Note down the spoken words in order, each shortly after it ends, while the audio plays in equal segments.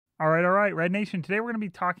All right, Red Nation. Today we're going to be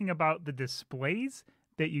talking about the displays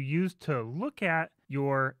that you use to look at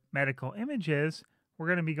your medical images. We're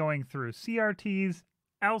going to be going through CRTs,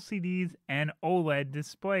 LCDs, and OLED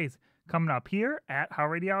displays coming up here at How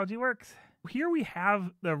Radiology Works. Here we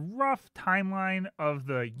have the rough timeline of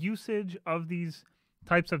the usage of these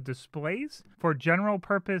types of displays for general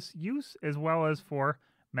purpose use as well as for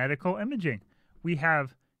medical imaging. We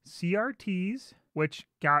have CRTs, which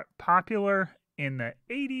got popular in the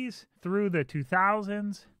 80s through the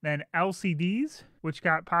 2000s, then LCDs, which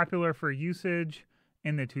got popular for usage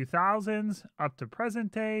in the 2000s up to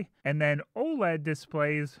present day, and then OLED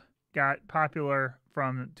displays got popular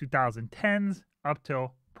from 2010s up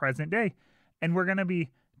till present day. And we're going to be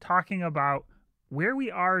talking about where we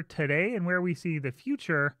are today and where we see the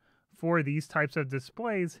future for these types of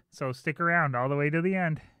displays, so stick around all the way to the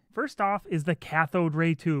end. First off is the cathode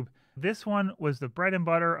ray tube. This one was the bread and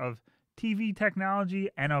butter of TV technology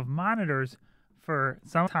and of monitors for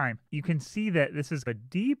some time. You can see that this is a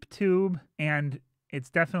deep tube and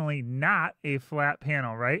it's definitely not a flat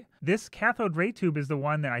panel, right? This cathode ray tube is the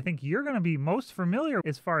one that I think you're going to be most familiar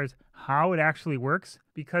as far as how it actually works,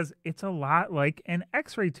 because it's a lot like an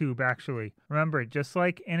X-ray tube actually. Remember, just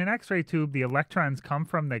like in an X-ray tube, the electrons come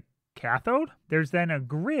from the cathode. There's then a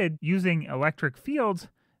grid using electric fields.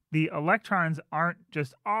 The electrons aren't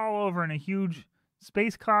just all over in a huge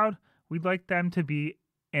space cloud. We'd like them to be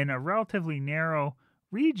in a relatively narrow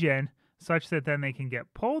region such that then they can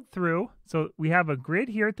get pulled through. So we have a grid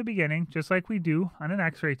here at the beginning, just like we do on an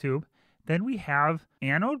X-ray tube. Then we have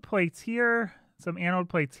anode plates here, some anode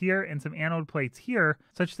plates here, and some anode plates here,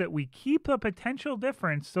 such that we keep the potential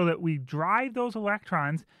difference so that we drive those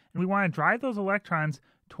electrons, and we want to drive those electrons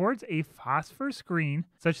towards a phosphor screen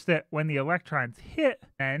such that when the electrons hit,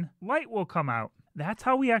 then light will come out. That's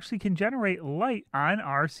how we actually can generate light on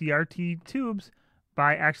our CRT tubes,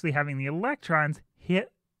 by actually having the electrons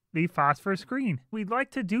hit the phosphor screen. We'd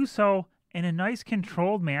like to do so in a nice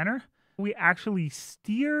controlled manner. We actually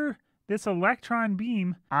steer this electron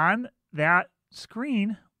beam on that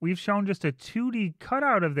screen. We've shown just a 2D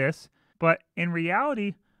cutout of this, but in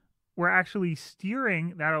reality, we're actually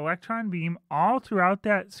steering that electron beam all throughout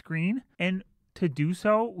that screen. And to do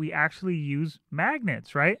so, we actually use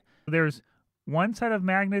magnets, right? There's one set of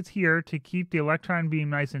magnets here to keep the electron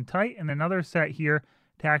beam nice and tight, and another set here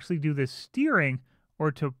to actually do the steering,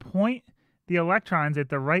 or to point the electrons at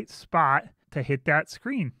the right spot to hit that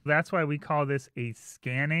screen. That's why we call this a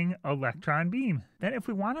scanning electron beam. Then if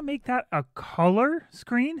we want to make that a color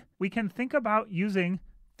screen, we can think about using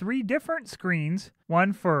 3 different screens,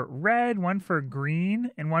 one for red, one for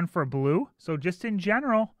green, and one for blue. So just in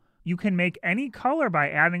general, you can make any color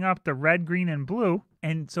by adding up the red, green, and blue.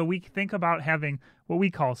 And so we think about having what we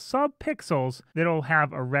call subpixels that'll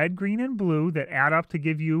have a red, green, and blue that add up to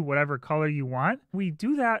give you whatever color you want. We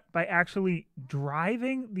do that by actually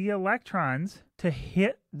driving the electrons to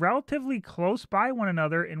hit relatively close by one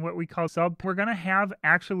another in what we call We're going to have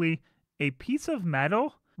actually a piece of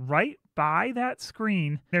metal right by that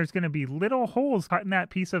screen. There's going to be little holes cut in that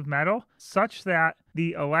piece of metal such that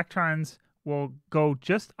the electrons will go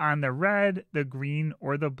just on the red, the green,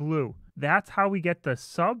 or the blue. That's how we get the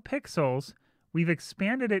subpixels. We've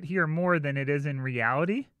expanded it here more than it is in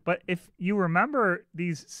reality. But if you remember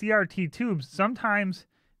these CRT tubes, sometimes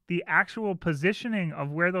the actual positioning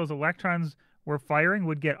of where those electrons were firing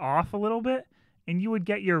would get off a little bit, and you would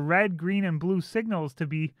get your red, green, and blue signals to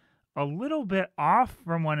be a little bit off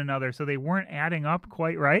from one another, so they weren't adding up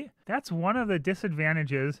quite right. That's one of the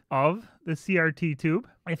disadvantages of the CRT tube.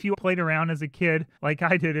 If you played around as a kid, like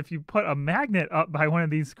I did, if you put a magnet up by one of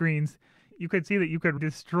these screens, you could see that you could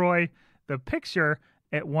destroy the picture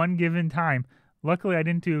at one given time. Luckily, I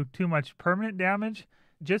didn't do too much permanent damage.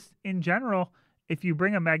 Just in general, if you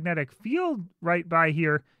bring a magnetic field right by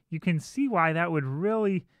here, you can see why that would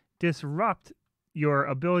really disrupt your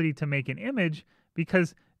ability to make an image,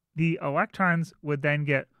 because the electrons would then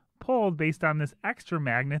get pulled based on this extra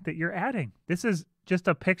magnet that you're adding. This is just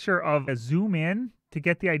a picture of a zoom in to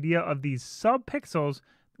get the idea of these subpixels,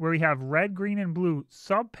 where we have red, green, and blue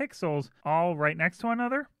subpixels all right next to one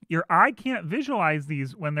another. Your eye can't visualize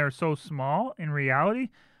these when they're so small in reality,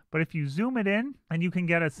 but if you zoom it in, and you can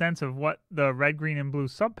get a sense of what the red, green, and blue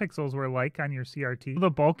subpixels were like on your CRT. The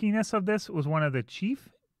bulkiness of this was one of the chief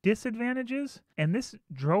disadvantages, and this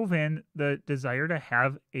drove in the desire to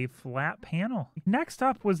have a flat panel. Next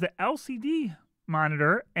up was the LCD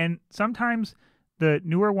monitor, and sometimes the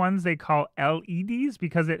newer ones they call LEDs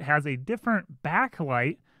because it has a different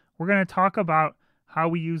backlight. We're going to talk about how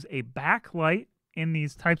we use a backlight in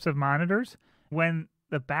these types of monitors. When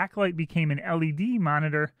the backlight became an LED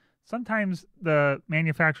monitor, Sometimes the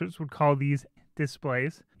manufacturers would call these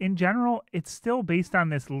displays. In general, it's still based on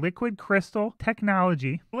this liquid crystal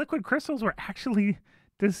technology. Liquid crystals were actually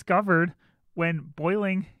discovered when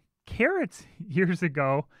boiling carrots years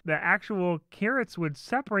ago. The actual carrots would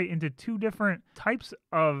separate into two different types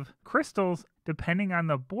of crystals depending on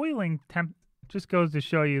the boiling temp. Just goes to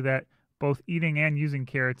show you that both eating and using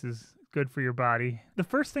carrots is good for your body. The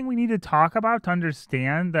first thing we need to talk about to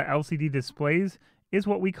understand the LCD displays is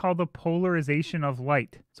what we call the polarization of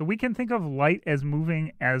light. So we can think of light as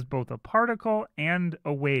moving as both a particle and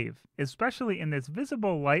a wave. Especially in this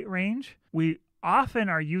visible light range, we often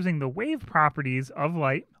are using the wave properties of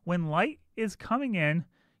light. When light is coming in,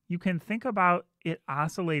 you can think about it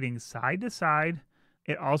oscillating side to side.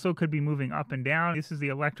 It also could be moving up and down. This is the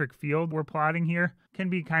electric field we're plotting here. It can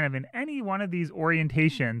be kind of in any one of these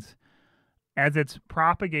orientations as it's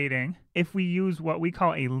propagating. If we use what we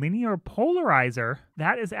call a linear polarizer,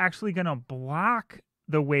 that is actually going to block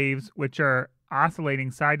the waves which are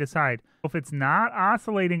oscillating side to side. If it's not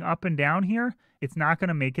oscillating up and down here, it's not going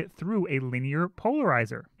to make it through a linear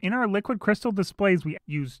polarizer. In our liquid crystal displays, we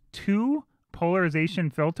use two polarization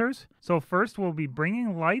filters. So first we'll be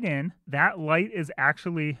bringing light in. That light is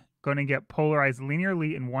actually going to get polarized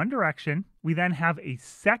linearly in one direction. We then have a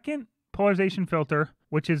second polarization filter,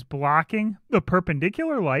 which is blocking the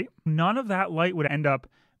perpendicular light. None of that light would end up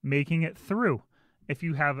making it through. If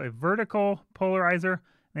you have a vertical polarizer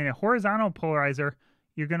and a horizontal polarizer,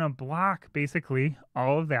 you're going to block basically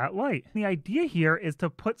all of that light. The idea here is to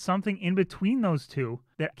put something in between those two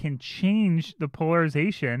that can change the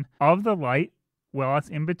polarization of the light while it's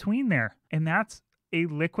in between there. And that's a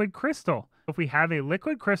liquid crystal. If we have a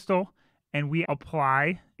liquid crystal and we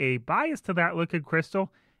apply a bias to that liquid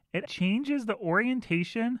crystal, it changes the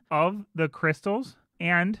orientation of the crystals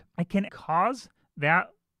and it can cause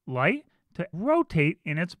that light to rotate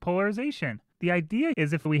in its polarization. The idea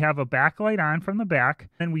is if we have a backlight on from the back,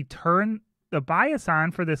 then we turn the bias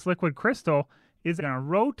on for this liquid crystal, is going to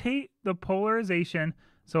rotate the polarization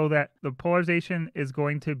so that the polarization is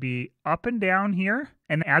going to be up and down here.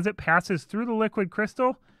 And as it passes through the liquid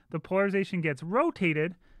crystal, the polarization gets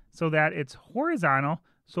rotated so that it's horizontal.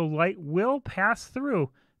 So light will pass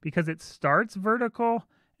through because it starts vertical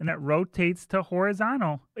and it rotates to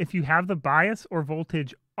horizontal. If you have the bias or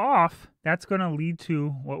voltage off, that's going to lead to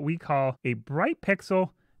what we call a bright pixel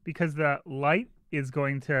because the light is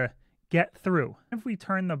going to get through. If we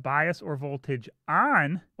turn the bias or voltage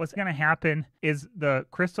on, what's going to happen is the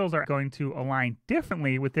crystals are going to align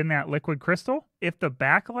differently within that liquid crystal. If the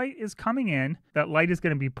backlight is coming in, that light is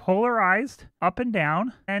going to be polarized up and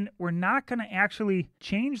down, and we're not going to actually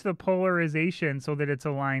change the polarization so that it's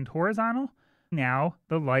aligned horizontal. Now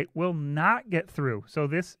the light will not get through. So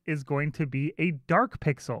this is going to be a dark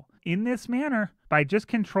pixel. In this manner, by just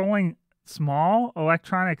controlling small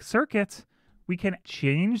electronic circuits, we can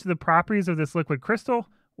change the properties of this liquid crystal,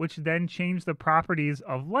 which then change the properties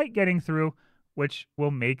of light getting through, which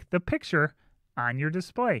will make the picture on your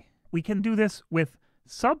display. We can do this with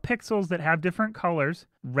subpixels that have different colors,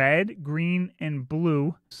 red, green, and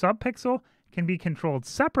blue. Subpixel can be controlled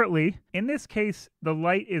separately. In this case, the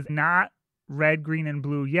light is not red, green, and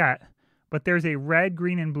blue yet, but there's a red,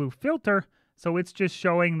 green, and blue filter, so it's just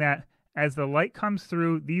showing that as the light comes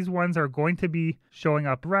through, these ones are going to be showing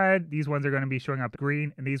up red, these ones are going to be showing up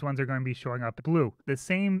green, and these ones are going to be showing up blue. The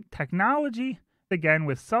same technology, again,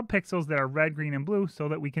 with subpixels that are red, green, and blue so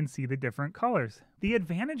that we can see the different colors. The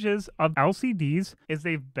advantages of LCDs is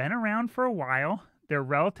they've been around for a while. They're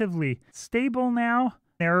relatively stable now.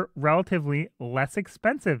 They're relatively less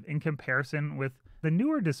expensive in comparison with the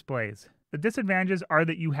newer displays. The disadvantages are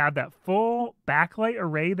that you have that full backlight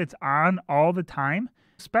array that's on all the time,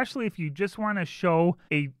 especially if you just want to show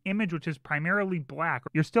an image which is primarily black.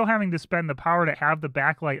 You're still having to spend the power to have the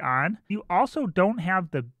backlight on. You also don't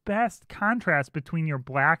have the best contrast between your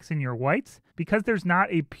blacks and your whites because there's not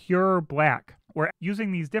a pure black. We're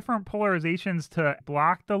using these different polarizations to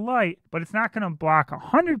block the light, but it's not going to block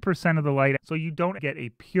 100% of the light, so you don't get a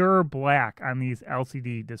pure black on these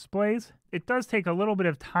LCD displays. It does take a little bit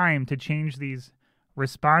of time to change these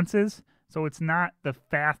responses, so it's not the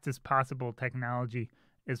fastest possible technology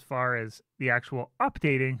as far as the actual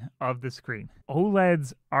updating of the screen.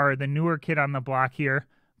 OLEDs are the newer kid on the block here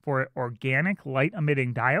for organic light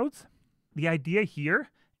emitting diodes. The idea here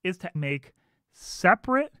is to make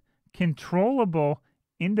separate, controllable,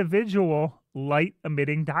 individual light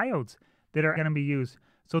emitting diodes that are going to be used.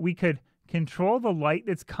 So we could control the light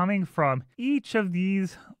that's coming from each of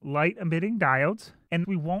these light emitting diodes, and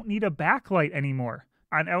we won't need a backlight anymore.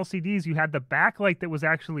 On LCDs, you had the backlight that was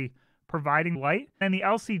actually providing light, and the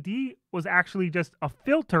LCD was actually just a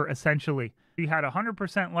filter, essentially. You had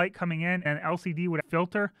 100% light coming in, and LCD would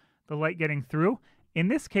filter the light getting through. In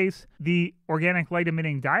this case, the organic light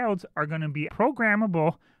emitting diodes are going to be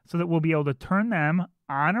programmable so that we'll be able to turn them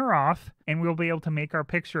on or off, and we'll be able to make our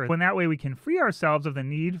picture. And that way we can free ourselves of the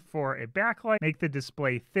need for a backlight, make the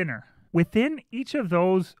display thinner. Within each of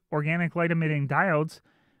those organic light emitting diodes,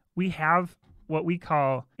 we have what we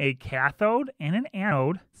call a cathode and an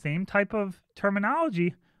anode, same type of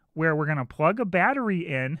terminology, where we're going to plug a battery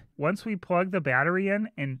in. Once we plug the battery in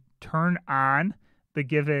and turn on the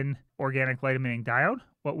given organic light emitting diode,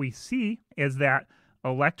 what we see is that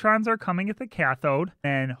electrons are coming at the cathode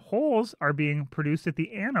and holes are being produced at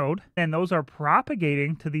the anode, and those are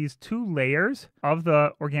propagating to these two layers of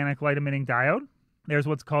the organic light emitting diode. There's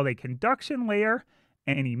what's called a conduction layer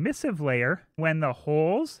and an emissive layer. When the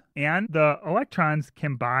holes and the electrons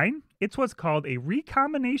combine, it's what's called a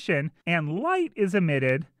recombination, and light is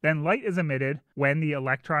emitted. Then light is emitted when the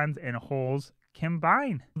electrons and holes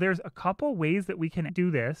combine. There's a couple ways that we can do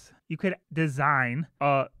this. You could design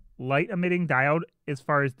a light emitting diode as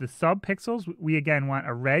far as the subpixels. We again want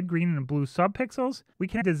a red, green, and blue subpixels. We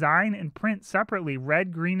can design and print separately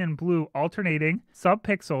red, green, and blue alternating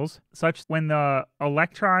subpixels such when the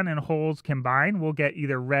electron and holes combine, we'll get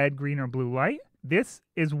either red, green, or blue light. This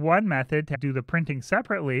is one method to do the printing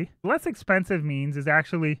separately. Less expensive means is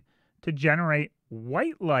actually to generate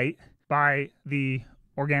white light by the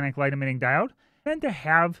organic light emitting diode and to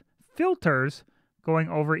have filters going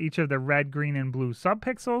over each of the red, green, and blue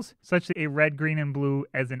subpixels, such that a red, green, and blue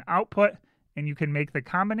as an output, and you can make the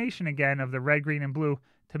combination again of the red, green, and blue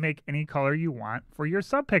to make any color you want for your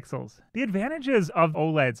subpixels. The advantages of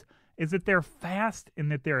OLEDs is that they're fast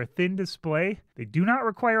and that they're a thin display. They do not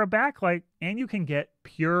require a backlight, and you can get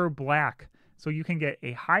pure black. So you can get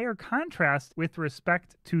a higher contrast with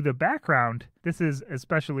respect to the background. This is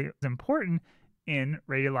especially important in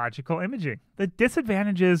radiological imaging. The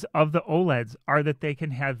disadvantages of the OLEDs are that they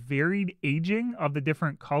can have varied aging of the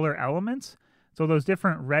different color elements. So those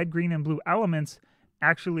different red, green, and blue elements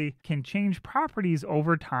actually can change properties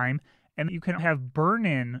over time, and you can have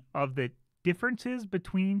burn-in of the differences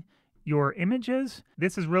between your images.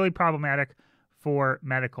 This is really problematic for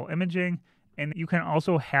medical imaging, and you can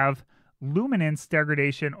also have luminance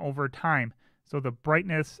degradation over time. So the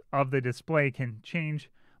brightness of the display can change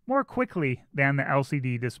more quickly than the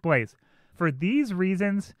LCD displays. For these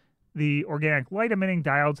reasons, the organic light emitting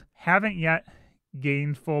diodes haven't yet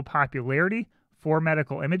gained full popularity for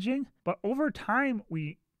medical imaging, but over time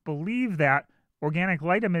we believe that organic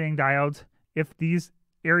light emitting diodes, if these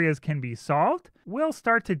areas can be solved, will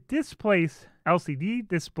start to displace LCD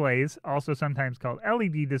displays, also sometimes called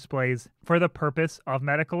LED displays, for the purpose of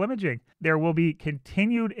medical imaging. There will be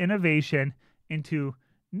continued innovation into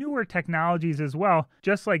newer technologies as well.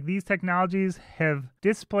 Just like these technologies have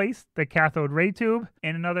displaced the cathode ray tube,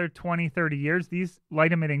 in another 20-30 years, these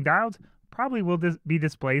light emitting diodes probably will be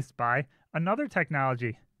displaced by another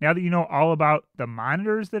technology. Now that you know all about the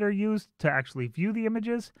monitors that are used to actually view the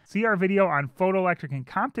images, see our video on photoelectric and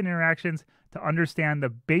Compton interactions to understand the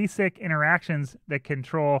basic interactions that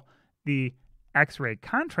control the X-ray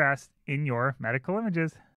contrast in your medical images.